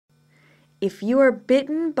If you are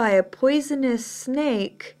bitten by a poisonous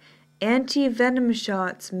snake, anti-venom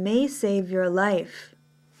shots may save your life.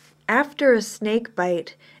 After a snake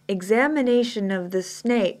bite, examination of the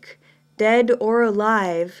snake, dead or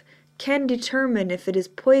alive, can determine if it is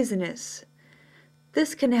poisonous.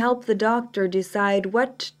 This can help the doctor decide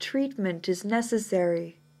what treatment is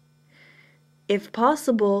necessary. If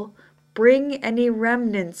possible, bring any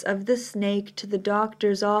remnants of the snake to the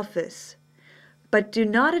doctor's office, but do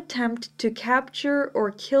not attempt to capture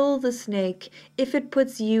or kill the snake if it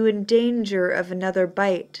puts you in danger of another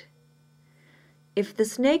bite. If the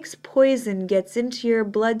snake's poison gets into your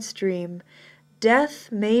bloodstream,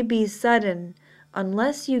 death may be sudden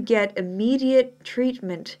unless you get immediate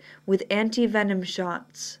treatment with anti-venom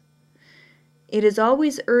shots. It is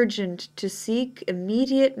always urgent to seek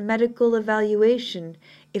immediate medical evaluation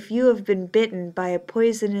if you have been bitten by a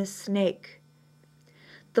poisonous snake.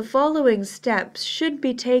 The following steps should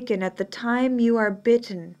be taken at the time you are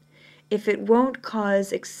bitten if it won't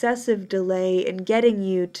cause excessive delay in getting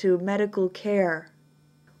you to medical care.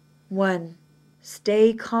 1.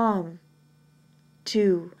 Stay calm.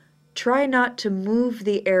 2. Try not to move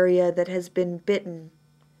the area that has been bitten.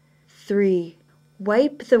 3.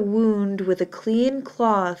 Wipe the wound with a clean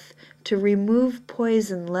cloth to remove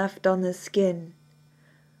poison left on the skin.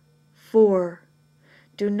 4.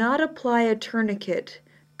 Do not apply a tourniquet,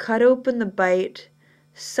 cut open the bite,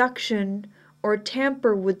 suction, or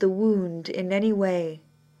tamper with the wound in any way.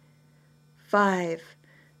 5.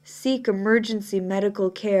 Seek emergency medical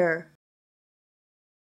care.